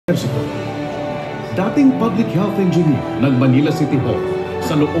Dating public health engineer ng Manila City Hall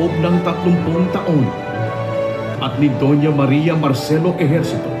sa loob ng 30 taon. At ni Doña Maria Marcelo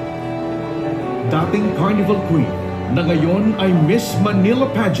Ejercito, dating Carnival Queen na ngayon ay Miss Manila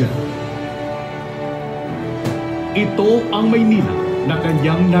Pageant. Ito ang Maynila na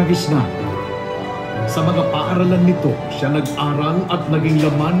kanyang nagisnan. Sa mga paaralan nito, siya nag-aral at naging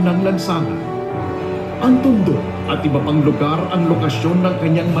laman ng lansangan. Ang Tondo at iba pang lugar ang lokasyon ng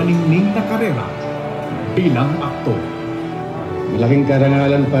kanyang maningning na karera bilang aktor. Malaking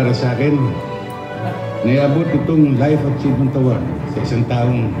karangalan para sa akin. Naiabot itong Life Achievement Award sa isang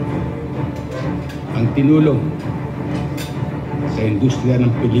taong ang tinulong sa industriya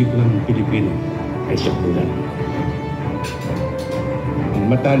ng pelikulang Pilipino ay saktulan. Ang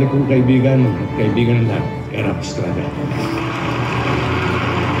matalik kong kaibigan ng lahat, ERAP ESTRADA.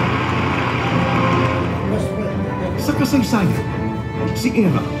 Sa kasaysayan, si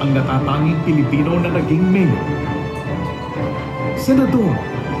ERAP ang natatanging Pilipino na naging mayor, senador,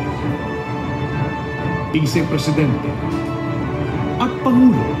 vice-presidente, at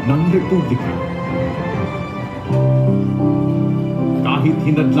pangulo ng Republika. Kahit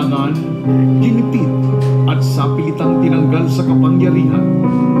hinadlangan, ginipit, at sapilitang tinanggal sa kapangyarihan,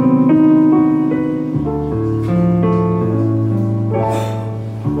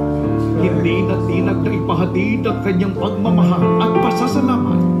 hindi natinag na ipahatid ang kanyang pagmamahal at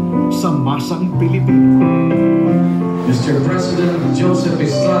pasasalamat sa masang Pilipino. Mr. President Joseph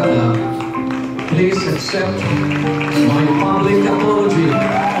Estrada, please accept my public apology.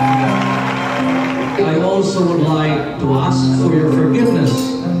 I also would like to ask for your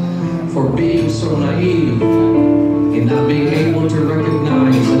forgiveness for being so naive in not being able to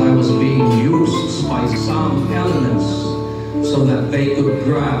recognize that I was being used by some elements so that they could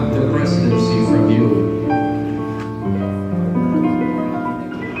grab the presidency from you.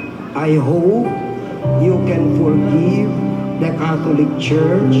 I hope you can forgive the Catholic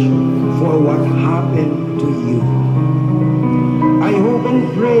Church for what happened to you. I hope and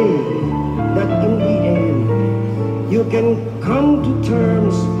pray that in the end, you can come to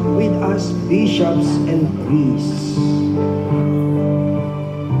terms with us bishops and priests.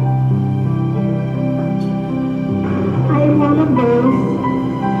 I am one of those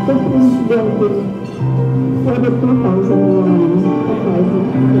who pleads guilty for the 2001 uprising.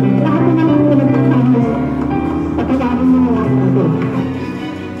 Lahat na naman pinagkakama sa kasama ng mga natin.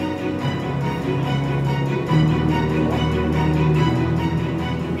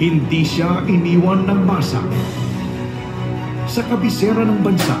 Hindi siya iniwan ng masa. Sa kabisera ng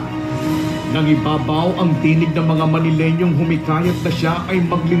bansa, nang ibabaw ang tinig ng mga Manilenyong humikayat na siya ay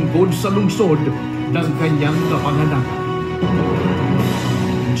maglingkod sa lungsod ng kanyang kapanganakan.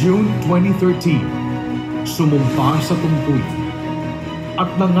 June 2013, sumumpa sa tungkol at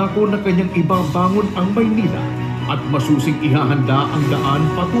nangako na kanyang ibabangon ang Maynila at masusing ihahanda ang daan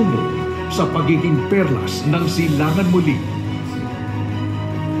patungo sa pagiging perlas ng silangan muli.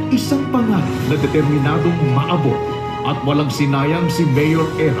 Isang pangarap na determinadong maabot at walang sinayang si Mayor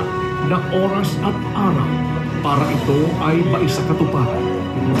Era na oras at araw para ito ay maisakatuparan.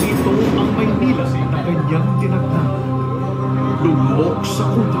 Ito ang Maynila na kanyang tinagnan. Lumok sa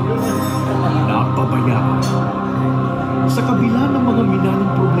utang, napabayaan. Sa kabila ng mga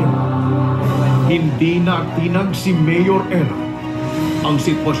minanang problema, hindi na tinag si Mayor Era. Ang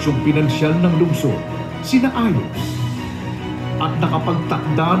sitwasyong pinansyal ng lungsod, sinaayos at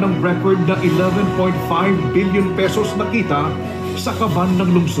nakapagtakda ng record na 11.5 billion pesos na kita sa kaban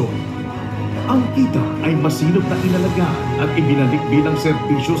ng lungsod. Ang kita ay masinop na inalagaan at ibinalik bilang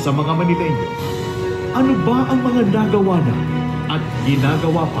serbisyo sa mga Manileño. Ano ba ang mga nagawa na at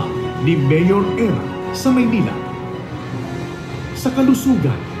ginagawa pa ni Mayor Era sa Maynila? Sa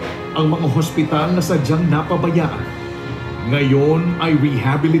kalusugan, ang mga hospital na sadyang napabayaan, ngayon ay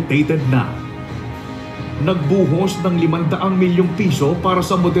rehabilitated na. Nagbuhos ng 500 milyong piso para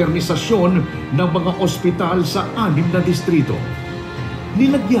sa modernisasyon ng mga ospital sa 6 na distrito.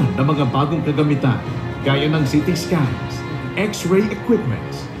 Nilagyan ng mga bagong kagamitan gaya ng CT scans, X-ray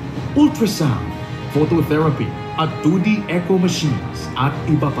equipments, ultrasound, phototherapy at 2D echo machines at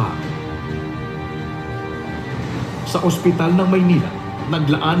iba pa. Sa ospital ng Maynila,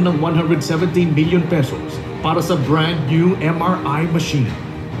 naglaan ng 117 million pesos para sa brand new MRI machine.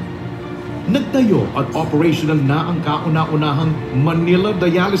 Nagtayo at operational na ang kauna-unahang Manila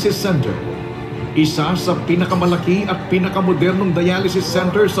Dialysis Center, isa sa pinakamalaki at pinakamodernong dialysis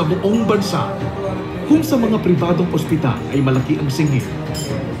center sa buong bansa. Kung sa mga pribadong ospital ay malaki ang singil,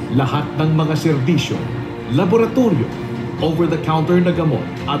 lahat ng mga serbisyo, laboratorio, over-the-counter na gamot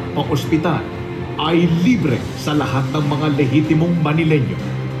at pa-ospital ay libre sa lahat ng mga lehitimong Manileño.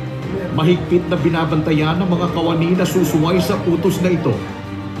 Mahigpit na binabantayan ng mga kawani na susuway sa utos na ito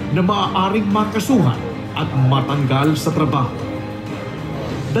na maaaring makasuhan at matanggal sa trabaho.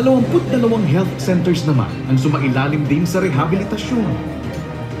 22 health centers naman ang sumailalim din sa rehabilitasyon.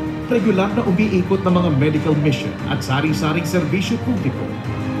 Regular na umiikot ng mga medical mission at sari-saring serbisyo publiko.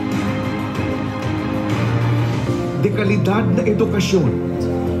 Dekalidad na edukasyon,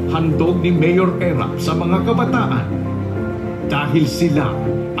 handog ni Mayor ERAP sa mga kabataan dahil sila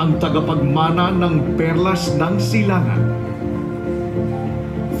ang tagapagmana ng perlas ng silangan.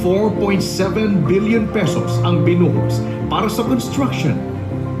 4.7 billion pesos ang binuhos para sa construction,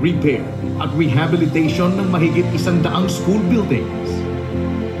 repair at rehabilitation ng mahigit 100 school buildings.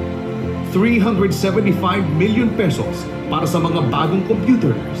 375 million pesos para sa mga bagong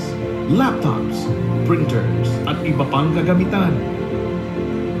computers, laptops, printers at iba pang kagamitan.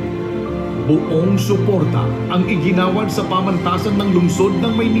 Buong suporta ang iginawad sa pamantasan ng lungsod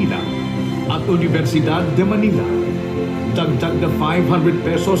ng Maynila at Universidad de Manila. Dagdag na 500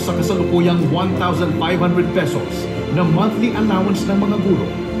 pesos sa kasalukuyang 1,500 pesos na monthly allowance ng mga guro.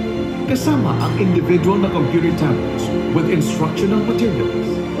 Kasama ang individual na computer tablets with instructional materials.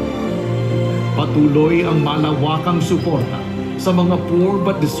 Patuloy ang malawakang suporta sa mga poor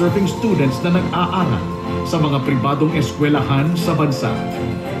but deserving students na nag-aaral sa mga pribadong eskwelahan sa bansa.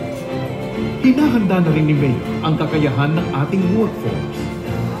 Hinahanda na rin ni Mayor ang kakayahan ng ating workforce.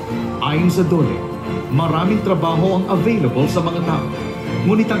 Ayon sa DOLE, maraming trabaho ang available sa mga tao.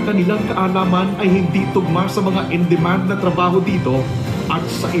 Ngunit ang kanilang kaalaman ay hindi tugma sa mga in-demand na trabaho dito at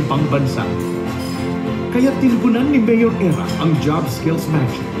sa ibang bansa. Kaya tinugunan ni Mayor ERA ang Job Skills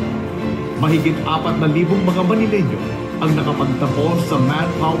Matching. Mahigit 4,000 mga Manileño ang nakapagtapos sa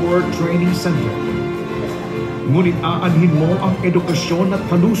Manpower Training Center. Ngunit aanhin mo ang edukasyon at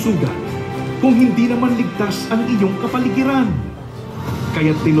kalusugan kung hindi naman ligtas ang iyong kapaligiran.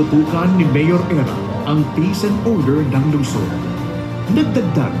 Kaya tinutukan ni Mayor ERA ang peace and order ng lungsod.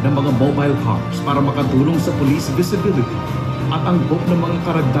 Nagdagdag ng mga mobile cars para makatulong sa police visibility at ang book ng mga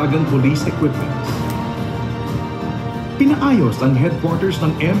karagdagang police equipment. Pinaayos ang headquarters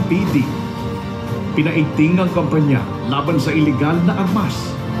ng MPD. Pinaigting ang kampanya laban sa iligal na armas.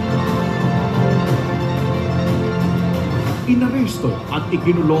 Inaresto at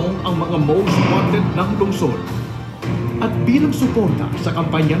ikinulong ang mga most wanted ng lungsod. At bilang suporta sa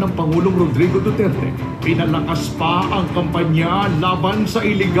kampanya ng Pangulong Rodrigo Duterte, pinalakas pa ang kampanya laban sa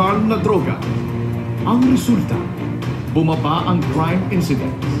iligal na droga. Ang resulta, bumaba ang crime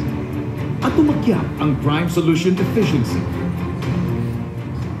incidents at umakyat ang crime solution efficiency.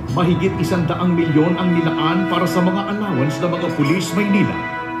 Mahigit 100 milyon ang nilaan para sa mga allowance ng mga pulis Maynila.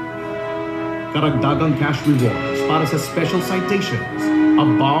 Karagdagang cash rewards para sa special citations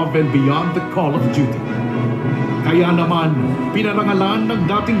above and beyond the call of duty. Kaya naman, pinarangalan ng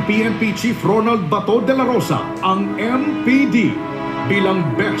dating PNP Chief Ronald Bato de la Rosa ang MPD bilang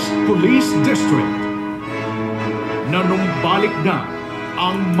Best Police District. Nanumbalik na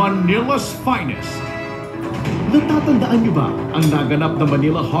ang Manila's Finest. Natatandaan niyo ba ang naganap na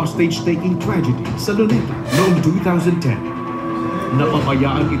Manila hostage-taking tragedy sa Luneta noong 2010?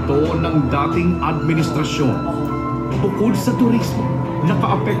 Napabayaan ito ng dating administrasyon. Bukod sa turismo,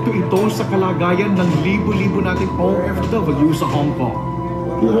 nakaapekto ito sa kalagayan ng libo-libo nating OFW sa Hong Kong.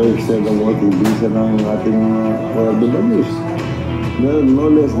 I-extend ang working visa ng ating OFWs. Meron no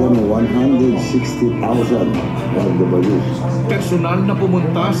less than 160,000 OFWs. Personal na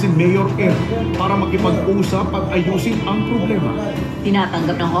pumunta si Mayor ERA para makipag-usap at ayusin ang problema.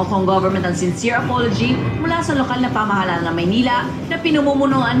 Tinatanggap ng Hong Kong government ang sincere apology mula sa lokal na pamahalaan ng Maynila na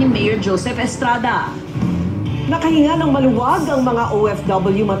pinamumunuan ni Mayor Joseph Estrada. Nakahinga ng maluwag ang mga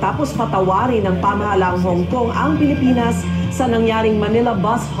OFW matapos patawarin ng pamahalaang Hong Kong ang Pilipinas sa nangyaring Manila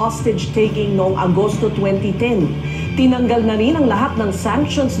bus hostage-taking noong Agosto 2010. Tinanggal na rin ang lahat ng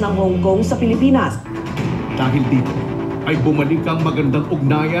sanctions ng Hong Kong sa Pilipinas. Dahil dito ay bumalik ang magandang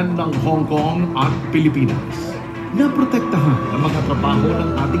ugnayan ng Hong Kong at Pilipinas. Naprotektahan ang mga trabaho ng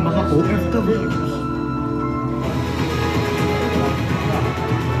ating mga OFWs.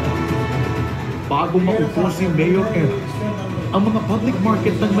 Bago maupo si Mayor ERA, ang mga public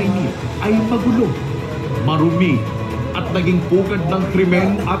market ng Maynila ay magulo, marumi at naging pugad ng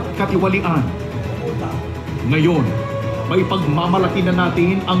krimen at katiwalian. Ngayon, may pagmamalaki na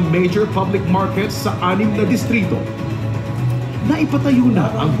natin ang major public markets sa 6 na distrito. Naipatayo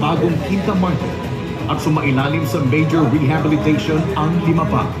na ang bagong Quinta Market at sumailalim sa major rehabilitation ang 5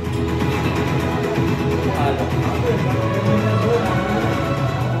 pa.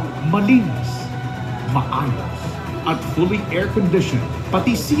 Malinis, maayos at fully air-conditioned,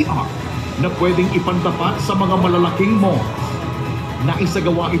 pati CR na pwedeng ipantapat sa mga malalaking malls.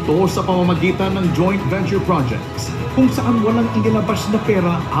 Naisagawa ito sa pamamagitan ng joint venture projects kung saan walang inilabas na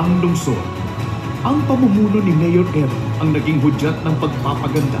pera ang lungsod. Ang pamumuno ni Mayor Era ang naging hudyat ng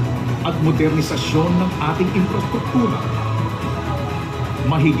pagpapaganda at modernisasyon ng ating infrastruktura.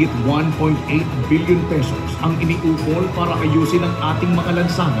 Mahigit 1.8 billion pesos ang iniukol para ayusin ang ating mga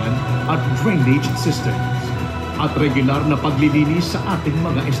lansangan at drainage systems at regular na paglilinis sa ating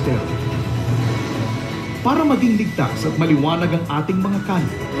mga estero. Para maging ligtas at maliwanag ang ating mga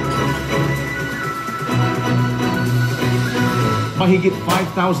kalye. Mahigit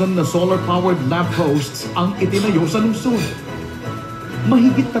 5,000 na solar-powered lamp posts ang itinayo sa lungsod.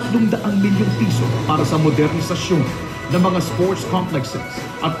 Mahigit 300 milyong piso para sa modernisasyon ng mga sports complexes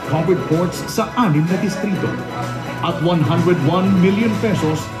at covered courts sa 6 na distrito. At 101 million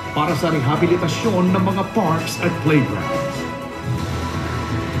pesos para sa rehabilitasyon ng mga parks at playgrounds.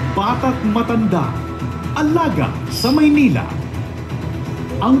 Bata't matanda, alaga sa Maynila.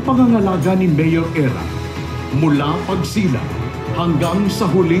 Ang pangangalaga ni Mayor Era mula pagsila hanggang sa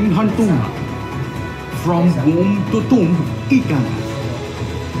huling hantungan. From womb to tomb, ika nga.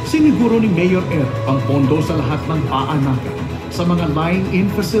 Siniguro ni Mayor Era ang pondo sa lahat ng paanakan sa mga line-in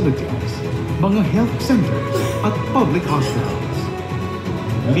facilities, mga health centers at public hospitals.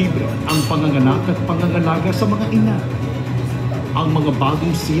 Libre ang panganganak at pangangalaga sa mga ina. Ang mga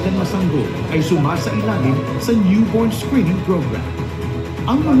bagong silang na sanggol ay sumasailalim sa newborn screening program.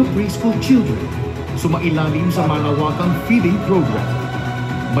 Ang mga preschool children sumailalim sa malawakang feeding program.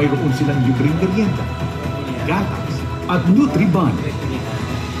 Mayroon silang libreng merienda, gatas at Nutriban.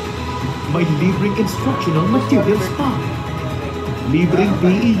 May libreng instructional materials pa. Libreng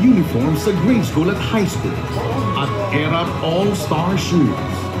PE uniform sa grade school at high school at ERAP All-Star Shoes.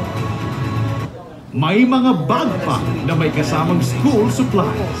 May mga bag pa na may kasamang school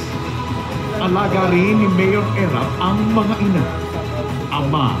supplies. Alaga rin ni Mayor Era ang mga ina,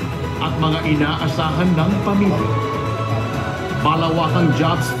 ama at mga inaasahan ng pamilya. Malawakang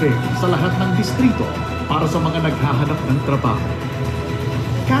jobs fair sa lahat ng distrito para sa mga naghahanap ng trabaho.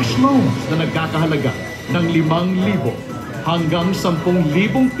 Cash loans na nagkakahalaga ng 5,000 hanggang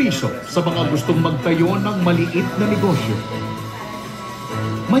 10,000 piso sa mga gustong magtayo ng maliit na negosyo.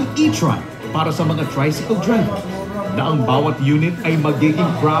 May e-trike para sa mga tricycle drivers na ang bawat unit ay magiging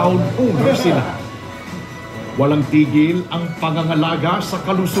proud owner sila. Walang tigil ang pangangalaga sa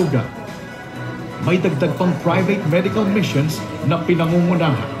kalusugan. May dagdag pang private medical missions na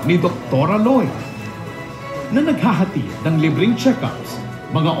pinangungunahan ni Dr. Lloyd na naghahati ng libreng check-ups,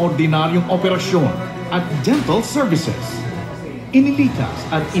 mga ordinaryong operasyon at dental services. Inilikas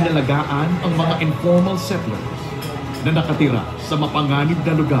at inalagaan ang mga informal settlers na nakatira sa mapanganib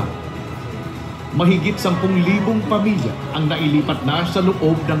na lugar. Mahigit 10,000 pamilya ang nailipat na sa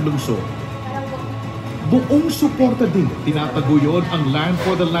loob ng lungsod. Buong suporta din tinataguyod ang Land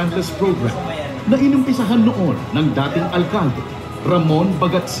for the Landless program na inumpisahan noon ng dating alkalde, Ramon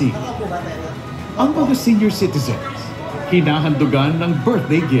Bagatsing. Ang mga senior citizens, hinahandugan ng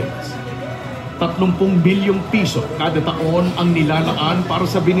birthday gifts. 30 bilyong piso kada taon ang nilalaan para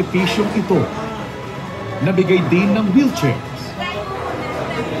sa benepisyong ito. Nabigay din ng wheelchairs.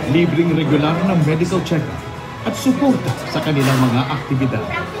 Libreng regular na medical check-up at suporta sa kanilang mga aktibidad.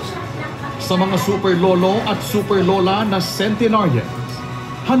 Sa mga super lolo at super lola na centenarians,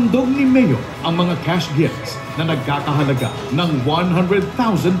 handog ni Mayor ang mga cash gifts na nagkakahalaga ng 100,000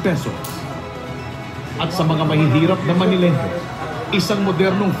 pesos. At sa mga mahihirap na Manileño, isang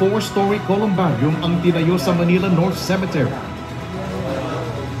modernong 4-story columbarium ang tinayo sa Manila North Cemetery.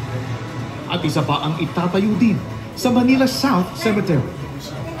 At isa pa ang itatayo din sa Manila South Cemetery.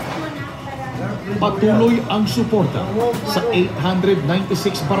 Patuloy ang suporta sa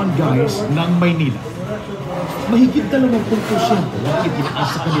 896 barangays ng Maynila. Mahigit 20% ang itinaas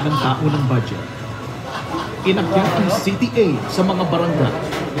sa kanilang taon ng budget. Inakyat ang CTA sa mga barangay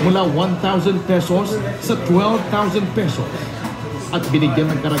mula 1,000 pesos sa 12,000 pesos at binigyan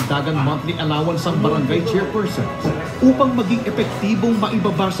ng karagdagang monthly allowance ang barangay chairpersons upang maging epektibong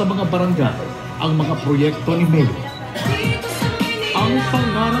maibaba sa mga barangay ang mga proyekto ni Mayor. Ang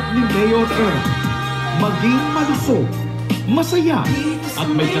pangarap ni Mayor Era, maging malusog, masaya at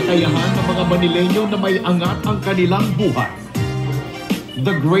may kakayahan ng mga Manileño na may angat ang kanilang buhay.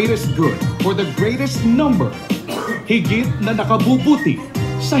 The greatest good for the greatest number, higit na nakabubuti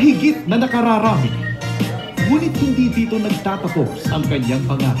sa higit na nakararami. Ngunit hindi dito nagtatapos ang kanyang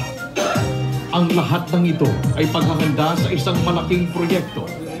pangarap. Ang lahat ng ito ay paghahanda sa isang malaking proyekto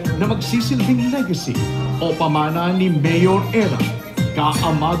na magsisilbing legacy o pamana ni Mayor Era,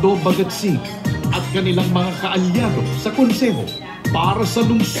 Ka-Amado Bagatsing at kanilang mga kaalyado sa konseho para sa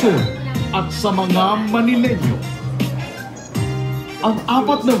lungsod at sa mga Manileño. ang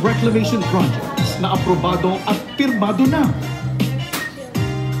 4 na reclamation projects na aprobado at pirmado na.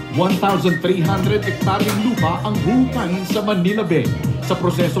 1,300 hektaryeng lupa ang huhukayin sa Manila Bay sa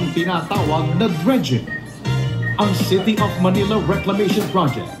prosesong tinatawag na dredging. Ang City of Manila Reclamation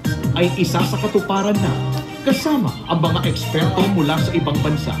Project ay isa sa katuparan na kasama ang mga eksperto mula sa ibang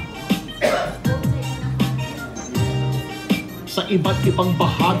bansa. Sa iba't ibang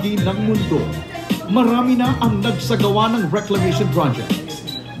bahagi ng mundo, marami na ang nagsagawa ng reclamation projects,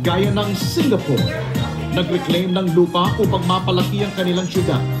 gaya ng Singapore. Nag-reclaim ng lupa upang mapalaki ang kanilang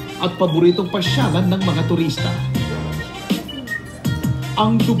syudad at paboritong pasyalan ng mga turista.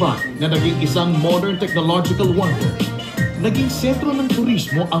 Ang Dubai, na naging isang modern technological wonder, naging sentro ng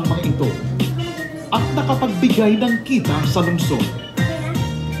turismo ang mga ito at nakapagbigay ng kita sa lungsod.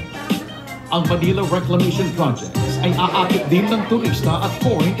 Ang Manila Reclamation Projects ay aakit din ng turista at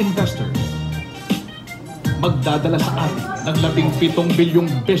foreign investors. Magdadala sa atin ng 17 bilyong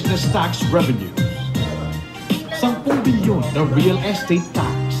business tax revenue, 10 bilyon na real estate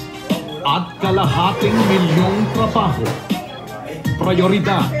tax, at kalahating milyong trabaho.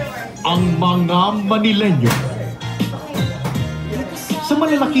 Prioridad ang mga Manileño. Sa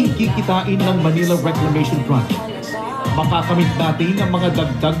malalaking kikitain ng Manila Reclamation Project, makakamit natin ang mga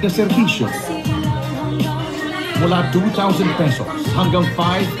dagdag na serbisyo. Mula 2,000 pesos hanggang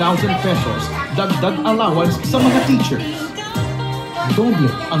 5,000 pesos dagdag allowance sa mga teachers. Doble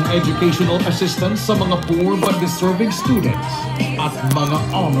ang educational assistance sa mga poor but deserving students at mga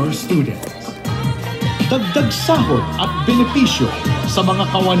honor students. Dagdag sahod at benepisyo sa mga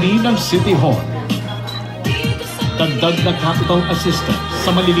kawani ng City Hall. Dagdag na capital assistance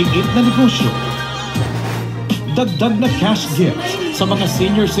sa maliliit na negosyo. Dagdag na cash gifts sa mga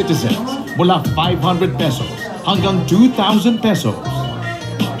senior citizens mula 500 pesos hanggang 2,000 pesos.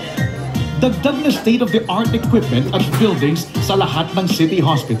 Dagdag na state-of-the-art equipment at buildings sa lahat ng city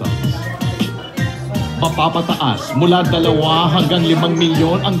hospitals. Mapapataas mula 2 hanggang 5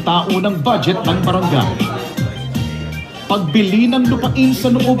 milyon ang taunang budget ng barangay. Pagbili ng lupain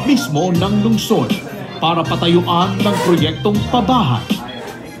sa loob mismo ng lungsod para patayuan ng proyektong pabahay.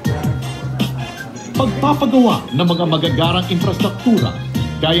 Pagpapagawa ng mga magagarang infrastruktura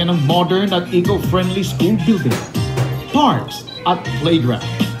gaya ng modern at eco-friendly school buildings, parks at playgrounds.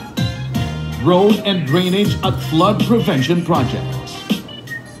 Road and drainage at flood prevention projects.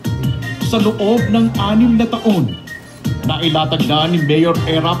 Sa loob ng 6 na taon, nailatag na ni Mayor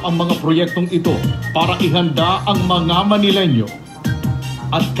ERAP ang mga proyektong ito para ihanda ang mga Manileño.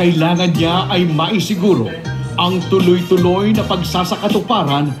 At kailangan niya ay maisiguro ang tuloy-tuloy na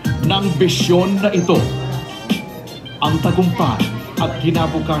pagsasakatuparan ng bisyon na ito. Ang tagumpay at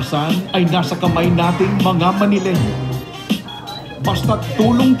kinabukasan ay nasa kamay nating mga Manileño. Basta't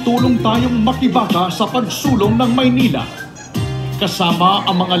tulong-tulong tayong makibaka sa pagsulong ng Maynila. Kasama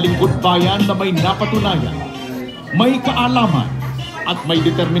ang mga lingkod bayan na may napatunayan, may kaalaman at may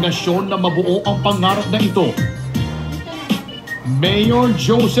determinasyon na mabuo ang pangarap na ito. Mayor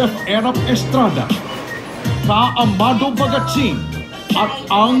Joseph ERAP ESTRADA, Ka-Amado Bagatsing at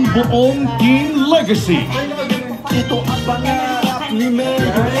ang buong Team Legacy. Ito ang pangarap ni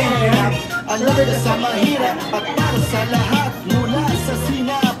Mayor ERAP, alam na sa mahirap at para sa lahat. Mula sa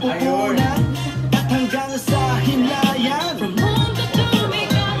sinapupunan at hanggang sa himlayan.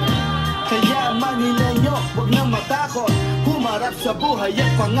 Kaya Manileño, huwag nang matakot, humarap sa buhay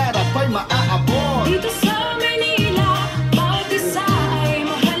at pangarap ay maaabot. Dito sa Maynila,